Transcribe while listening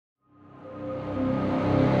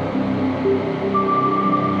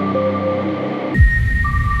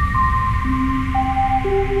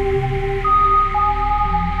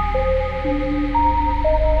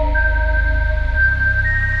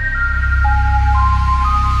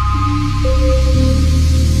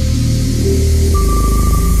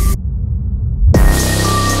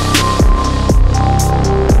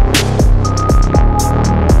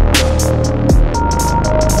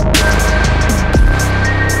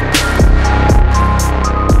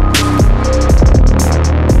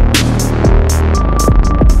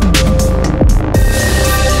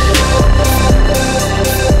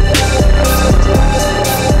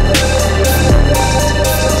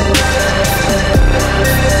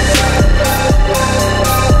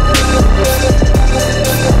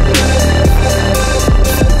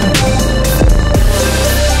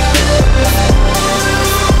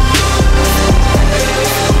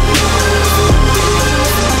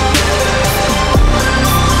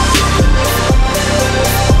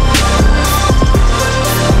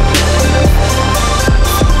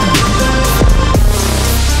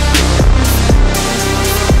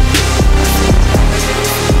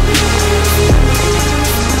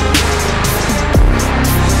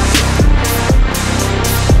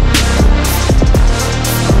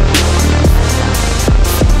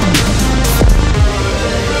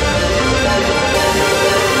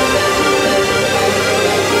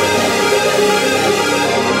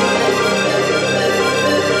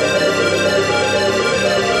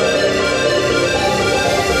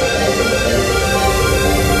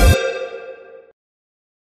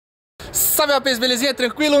Salve, rapaz, belezinha?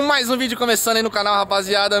 Tranquilo? Mais um vídeo começando aí no canal,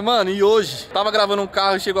 rapaziada. Mano, e hoje, tava gravando um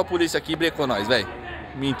carro e chegou a polícia aqui e brecou nós, velho.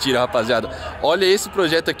 Mentira, rapaziada. Olha esse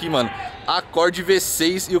projeto aqui, mano. Acorde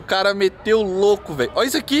V6 e o cara meteu louco, velho. Olha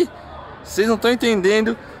isso aqui. Vocês não estão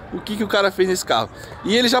entendendo o que o cara fez nesse carro.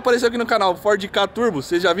 E ele já apareceu aqui no canal, Ford K Turbo.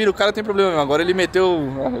 Vocês já viram? O cara tem problema mesmo. Agora ele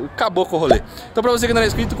meteu... acabou com o rolê. Então pra você que não é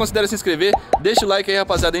inscrito, considere se inscrever. Deixa o like aí,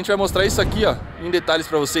 rapaziada. A gente vai mostrar isso aqui, ó, em detalhes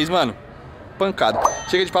pra vocês, mano. Pancada.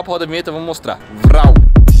 Chega de papo, roda a vinheta, vamos mostrar. Vrau!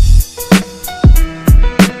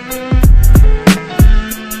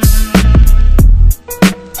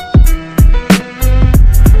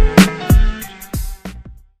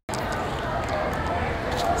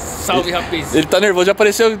 Salve, rapaz. Ele tá nervoso, já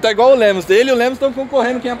apareceu, tá igual o Lemos. Ele e o Lemos estão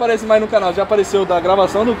concorrendo quem aparece mais no canal. Já apareceu da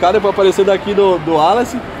gravação do cara, depois apareceu daqui do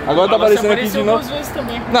Wallace. Agora tá aparecendo aqui de novo. Vezes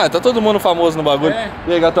também. Não, tá todo mundo famoso no bagulho. É.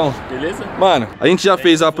 E aí, gatão? Beleza? Mano, a gente já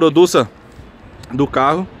fez a produção do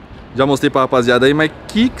carro. Já mostrei pra rapaziada aí, mas o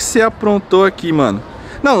que você aprontou aqui, mano?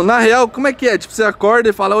 Não, na real, como é que é? Tipo, você acorda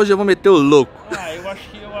e fala, hoje eu vou meter o louco. Ah, eu acho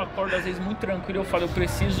que eu acordo às vezes muito tranquilo. Eu falo, eu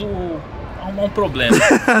preciso arrumar um problema.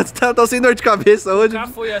 Você tá sem dor de cabeça hoje? O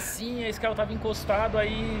carro foi assim, esse carro tava encostado,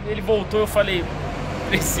 aí ele voltou, eu falei,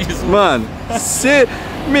 preciso. Mano, você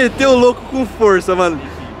meteu o louco com força, mano.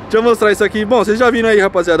 Deixa eu mostrar isso aqui. Bom, vocês já viram aí,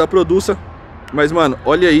 rapaziada, a produção. Mas, mano,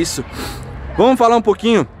 olha isso. Vamos falar um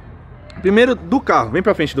pouquinho primeiro do carro. Vem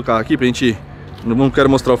pra frente do carro aqui pra gente... Não quero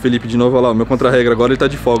mostrar o Felipe de novo, olha lá, o meu contra-regra agora ele tá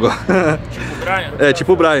de folga, ó. Tipo o Brian? É,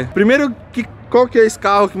 tipo o Brian. Primeiro, qual que é esse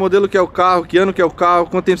carro, que modelo que é o carro, que ano que é o carro,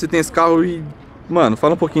 quanto tempo você tem esse carro e... Mano,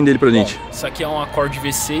 fala um pouquinho dele pra gente. Bom, isso aqui é um Accord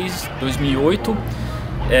V6 2008.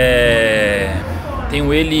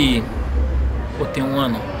 Tenho ele... Pô, tem um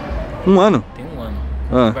ano. Um ano? Tem um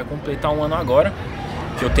ano. Vai completar um ano agora.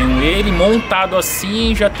 Que eu tenho ele montado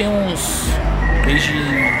assim, já tem uns... Desde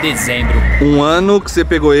dezembro. Um ano que você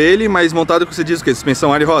pegou ele, mas montado que você diz o quê?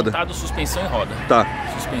 Suspensão, ar e roda? Montado suspensão e roda. Tá.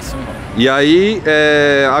 Suspensão e roda. E aí,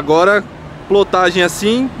 agora, plotagem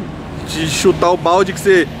assim, de chutar o balde que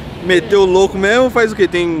você meteu louco mesmo, faz o quê?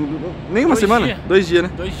 Tem nem uma semana? Dias. 2 dias, né?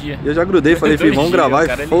 2 dias. E eu já grudei, falei, filho, vamos gravar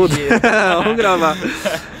e foda. Vamos gravar.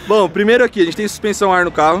 Bom, primeiro aqui, a gente tem suspensão ar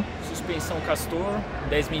no carro. Suspensão Castor,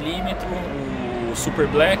 10mm, o Super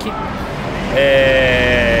Black.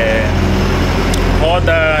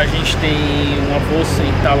 Roda, a gente tem uma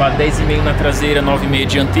Volkswagen que tá lá 10,5 na traseira, 9,5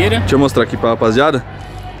 dianteira. Deixa eu mostrar aqui pra rapaziada.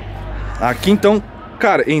 Aqui então,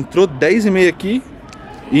 cara, entrou 10,5 aqui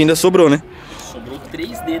e ainda sobrou, né? Sobrou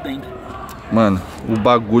 3 dedos ainda. Mano, o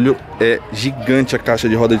bagulho é gigante a caixa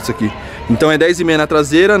de roda disso aqui. Então é 10,5 na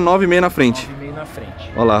traseira, 9,5 na frente. 9,5 na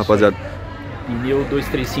frente. Olha lá, rapaziada. Pneu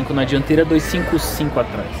 235 na dianteira, 255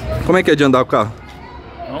 atrás. Como é que é de andar o carro?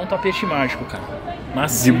 É um tapete mágico, cara. De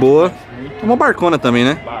Macio, boa. É uma barcona também,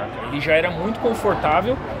 né? Ele já era muito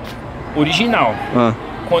confortável, original. Ah.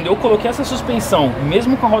 Quando eu coloquei essa suspensão,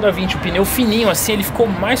 mesmo com a roda 20, o pneu fininho assim, ele ficou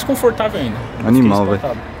mais confortável ainda. Animal, velho.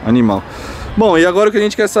 Animal. Bom, e agora o que a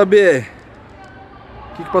gente quer saber é...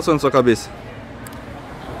 O que passou na sua cabeça?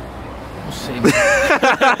 Não sei.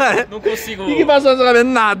 Não consigo... O que passou na sua cabeça?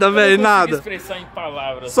 Nada, velho, nada. Não consigo expressar em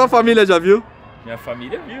palavras. Sua família já viu? Minha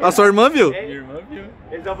família viu. A sua irmã viu? Minha irmã viu.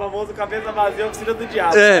 Ele é o famoso cabeça vazia, oficina do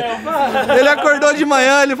diabo. Ele acordou de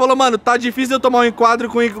manhã, ele falou, mano, tá difícil eu tomar um enquadro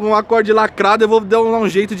com um acorde lacrado, eu vou dar um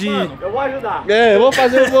jeito de... Mano, eu vou ajudar.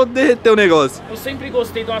 Eu vou derreter o negócio. Eu sempre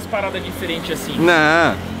gostei de umas paradas diferentes assim.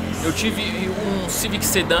 Não. Eu tive um Civic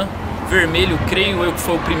Sedan vermelho, creio eu que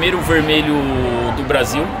foi o primeiro vermelho do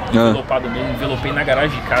Brasil, envelopado mesmo, envelopei na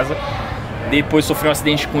garagem de casa. Depois sofri um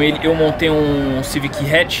acidente com ele, eu montei um Civic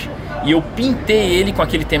Hatch e eu pintei ele com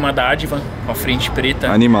aquele tema da Advan, com a frente preta.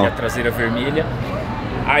 Animal. E a traseira vermelha.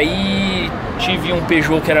 Aí tive um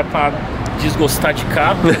Peugeot que era pra desgostar de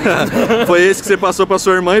carro. Foi esse que você passou pra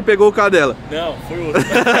sua irmã e pegou o carro dela? Não, foi outro.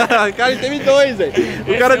 O cara teve 2, velho.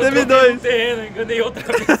 O cara teve 2. Terreno, enganei outra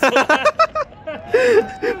pessoa.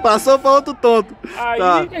 Passou pra outro tonto.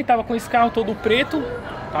 Aí ele tava com esse carro todo preto,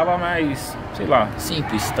 tava mais, sei lá,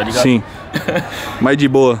 simples, tá ligado? Sim. Mas de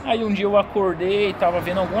boa. Aí um dia eu acordei, tava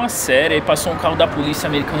vendo alguma série, aí passou um carro da Polícia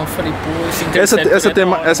Americana, eu falei, pô, esse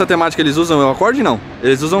INTERCEPTOR essa temática eles usam o Accord, não?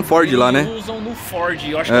 Eles usam Ford eles lá, né? Eles usam no Ford,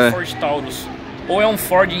 eu acho que é Ford Taurus. Ou é um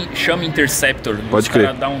Ford, chama INTERCEPTOR. Pode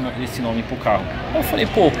crer. Os caras dão esse nome pro carro. Aí eu falei,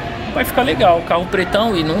 pô, vai ficar legal, carro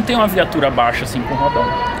pretão e não tem uma viatura baixa assim com rodão.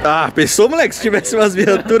 Ah, pensou, moleque, se tivesse umas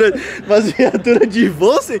viaturas de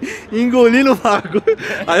Volkswagen engolindo o bagulho,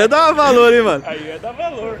 aí ia dar valor, hein, mano? Aí ia dar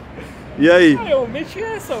valor. E aí? Aí eu meti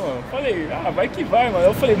essa, mano. Falei, vai que vai, mano.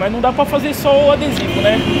 Eu falei, mas não dá pra fazer só o adesivo,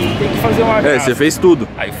 né? Tem que fazer uma graça. Você fez tudo.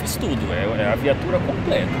 Aí eu fiz tudo, é a viatura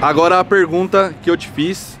completa. Agora a pergunta que eu te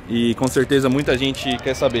fiz, e com certeza muita gente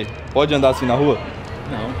quer saber. Pode andar assim na rua?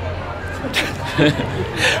 Não.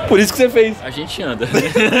 Por isso que você fez. A gente anda.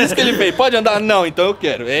 Por isso que ele fez. Pode andar? Não, então eu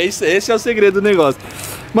quero. Esse é o segredo do negócio.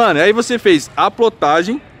 Mano, aí você fez a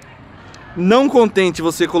plotagem. Não contente,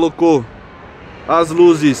 você colocou as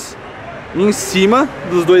luzes em cima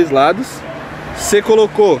dos dois lados. Você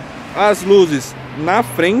colocou as luzes na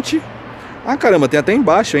frente. Ah, caramba, tem até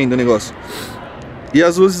embaixo ainda o negócio. E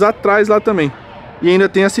as luzes atrás lá também. E ainda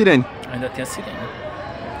tem a sirene. Ainda tem a sirene.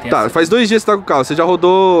 Tá, faz 2 dias que você tá com o carro. Você já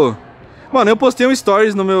rodou... Mano, eu postei um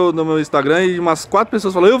stories no meu Instagram e umas 4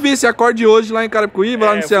 pessoas falaram: eu vi esse acorde hoje lá em Carapicuíba,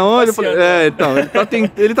 lá não sei aonde. Eu falei, então,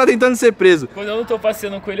 ele tá tentando ser preso. Quando eu não tô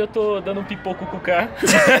passeando com ele, eu tô dando um pipoco com o carro.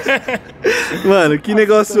 Mano, que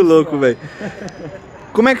negócio louco, velho.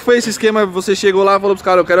 Como é que foi esse esquema? Você chegou lá e falou pros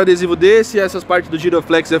caras: eu quero adesivo desse, e essas partes do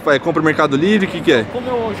Giroflex você faz, compra no Mercado Livre, o que é? Como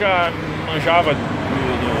eu já manjava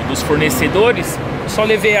dos fornecedores, só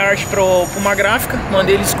levei a arte pra uma gráfica,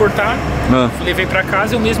 mandei eles cortar, levei pra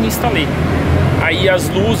casa e eu mesmo instalei. Aí as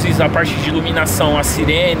luzes, a parte de iluminação, a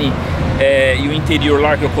sirene e o interior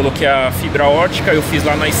lá que eu coloquei a fibra ótica, eu fiz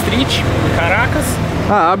lá na Street, em Caracas.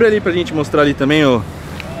 Ah, abre ali pra gente mostrar ali também, ó.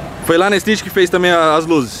 Foi lá na Street que fez também as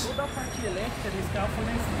luzes. Toda a parte elétrica desse carro foi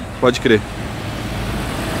na Street. Pode crer.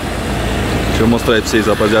 Deixa eu mostrar aí pra vocês,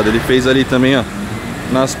 rapaziada. Ele fez ali também, ó,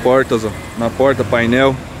 nas portas, ó. Na porta,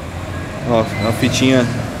 painel. Ó, a fitinha.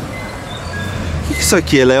 O que é isso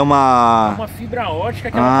aqui? Ela é uma... uma fibra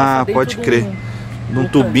ótica que ela passa dentro pode crer. De um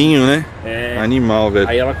tubinho, né? É. Animal, velho.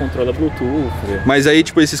 Aí ela controla Bluetooth. Mas aí,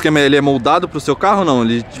 tipo, esse esquema, ele é moldado pro seu carro ou não?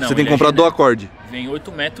 Você tem que comprar do acorde? Vem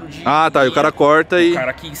 8 metros de... Ah, tá. E o cara corta e... O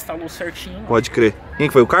cara que instalou certinho. Pode crer. Quem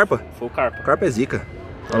que foi? O Carpa? Foi o Carpa. O Carpa é zica.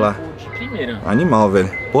 Olha lá. De primeira. Animal,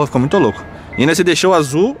 velho. Porra, ficou muito louco. E ainda você deixou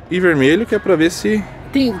azul e vermelho, que é pra ver se...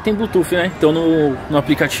 Tem Bluetooth, né? Então no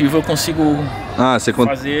aplicativo eu consigo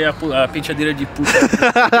fazer a penteadeira de puxa.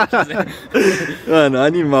 Mano,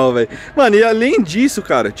 animal, velho. Mano, e além disso,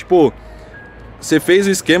 cara, tipo, você fez o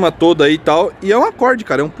esquema todo aí e tal, e é um acorde,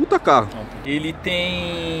 cara, é um puta carro. Ele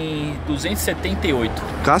tem 278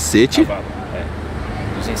 cacete. cavalos.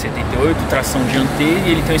 278, tração dianteira,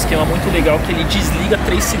 e ele tem um esquema muito legal que ele desliga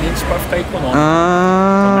 3 cilindros para ficar econômico.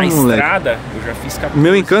 Ah, então, na moleque. Estrada, eu já fiz 14,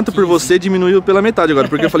 Meu encanto 15. por você diminuiu pela metade agora,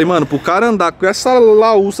 porque eu falei, mano, pro cara andar com essa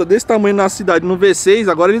laúça desse tamanho na cidade no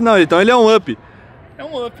V6, agora ele não, então ele é um up. É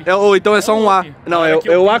um up. Ou então é só um A. Não, é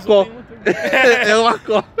o Acó. É o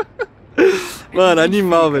Acó. Mano,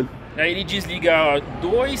 animal, velho. Aí ele desliga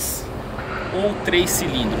 2 ou 3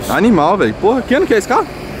 cilindros. Animal, velho. Porra, que ano que é esse carro?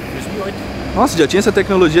 2008. Nossa, já tinha essa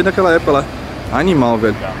tecnologia naquela época lá. Animal,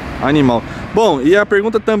 velho. Animal. Bom, e a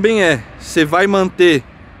pergunta também é: você vai manter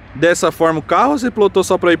dessa forma o carro ou você plotou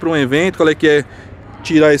só pra ir pra um evento? Qual é que é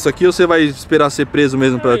tirar isso aqui ou você vai esperar ser preso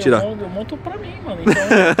mesmo pra tirar? Eu monto pra mim, mano. Então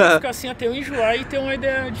eu vou ficar assim até eu enjoar e ter uma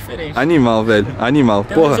ideia diferente. Animal, velho. Animal.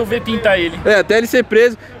 Até porra. resolver pintar ele. Até ele ser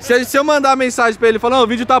preso. Se eu mandar mensagem pra ele e falar: não, o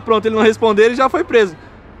vídeo tá pronto, ele não responder, ele já foi preso.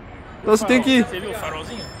 Então você tem que... Você viu o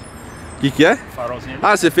farolzinho? O que é? Farolzinho ali.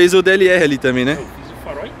 Ah, você fez o DLR ali também, né? Eu fiz o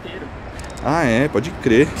farol inteiro. Ah, é, pode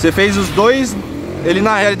crer. Você fez os dois, ele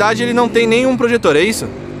na realidade ele não tem nenhum projetor, é isso?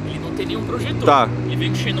 Ele não tem nenhum projetor. Tá. Ele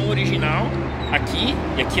veio com o xenon original aqui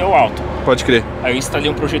e aqui é o alto. Pode crer. Aí eu instalei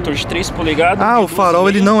um projetor de 3 polegadas. Ah, o farol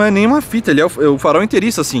ele não é nem uma fita, ele é o farol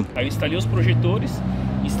inteiriço assim. Aí eu instalei os projetores,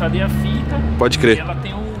 instalei a fita. Pode crer. E ela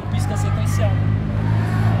tem um pisca sequencial.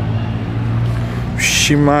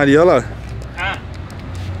 Vixe Maria, olha lá.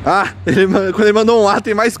 Ah, quando ele mandou um A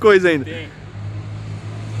tem mais coisa ainda. Tem.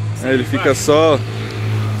 Aí ele fica só...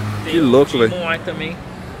 Tem que louco, velho. Um ar também.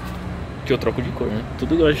 Que eu troco de cor, né?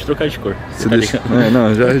 Tudo gosta de trocar de cor. Você deixa...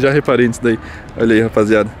 não, já reparei nisso daí. Olha aí,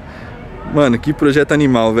 rapaziada. Mano, que projeto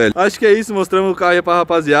animal, velho. Acho que é isso, mostramos o carro aí pra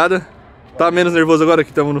rapaziada. Tá menos nervoso agora que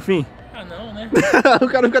estamos no fim? Ah, não, né? O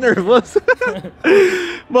cara fica nervoso.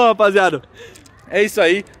 Bom, rapaziada, é isso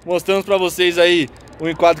aí. Mostramos pra vocês aí o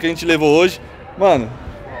enquadro que a gente levou hoje. Mano,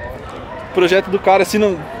 o projeto do cara, assim,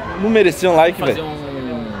 não merecia um like, velho.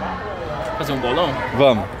 Fazer um bolão?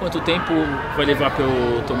 Vamos. Quanto tempo vai levar pra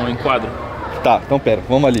eu tomar um enquadro? Tá, então pera,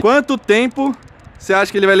 vamos ali. Quanto tempo você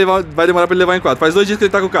acha que ele vai demorar pra ele levar um enquadro? Faz 2 dias que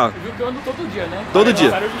ele tá com o carro. Viu que eu ando todo dia, né? Todo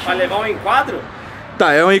dia. Vai levar um enquadro?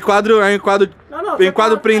 Tá, é um enquadro, Não, o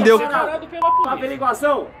enquadro prendeu... A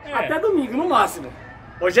averiguação? Até domingo, no máximo.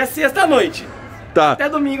 Hoje é sexta-noite. Tá. Até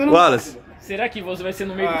domingo, no Wallace. máximo. Será que você vai ser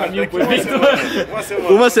no meio do caminho por Uma isso? semana.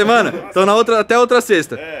 Uma semana? Então até outra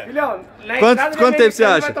sexta. Filhão, Quanto tempo você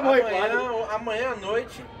acha? Vai tomar um enquadro. Amanhã à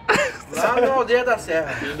noite. Lá na aldeia da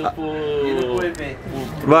Serra. Indo pro evento.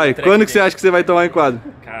 Vai, quando que você acha que você vai tomar enquadro?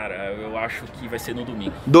 Cara, eu acho que vai ser no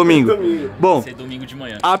domingo. Domingo. Bom, Vai ser domingo de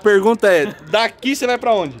manhã. a pergunta é, daqui você vai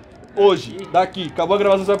pra onde? Hoje, daqui. Acabou a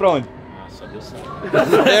gravação, você vai pra onde? Ah, só Deus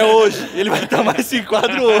sabe. É hoje. Ele vai tomar esse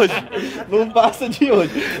enquadro hoje. Não passa de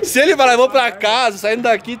hoje. Se ele falar, eu vou pra casa, saindo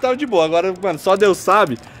daqui, tá de boa. Agora, mano, só Deus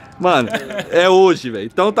sabe. Mano, é hoje, velho.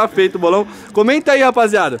 Então tá feito o bolão. Comenta aí,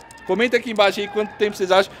 rapaziada. Comenta aqui embaixo aí quanto tempo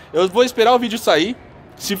vocês acham. Eu vou esperar o vídeo sair.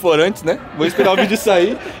 Se for antes, né? Vou esperar o vídeo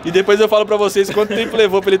sair e depois eu falo pra vocês quanto tempo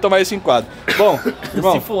levou pra ele tomar esse enquadro. Bom,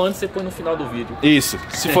 irmão... Se for antes, você põe no final do vídeo. Isso.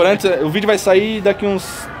 Se for antes, o vídeo vai sair daqui uns...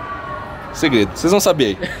 Segredo. Vocês vão saber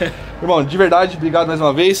aí. Irmão, de verdade, obrigado mais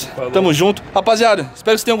uma vez. Falou. Tamo junto. Rapaziada,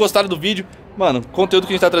 espero que vocês tenham gostado do vídeo. Mano, conteúdo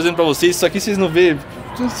que a gente tá trazendo pra vocês. Isso aqui vocês não vê,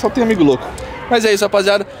 só tem amigo louco. Mas é isso,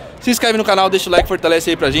 rapaziada. Se inscreve no canal, deixa o like, fortalece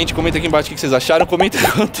aí pra gente. Comenta aqui embaixo o que vocês acharam. Comenta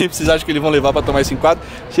quanto tempo vocês acham que eles vão levar pra tomar esse enquadro.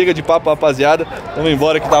 Chega de papo, rapaziada. Vamos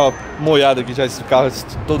embora que tava moiado aqui já, esse carro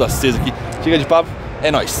todo aceso aqui. Chega de papo,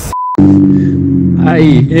 é nóis.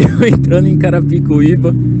 Aí, eu entrando em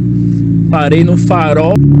Carapicuíba, parei no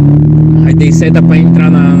farol, aí dei seta pra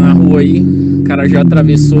entrar na rua aí, o cara já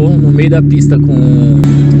atravessou no meio da pista com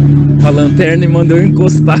a lanterna e mandou eu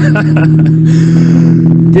encostar.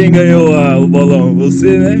 Quem ganhou o bolão?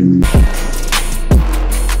 Você, né?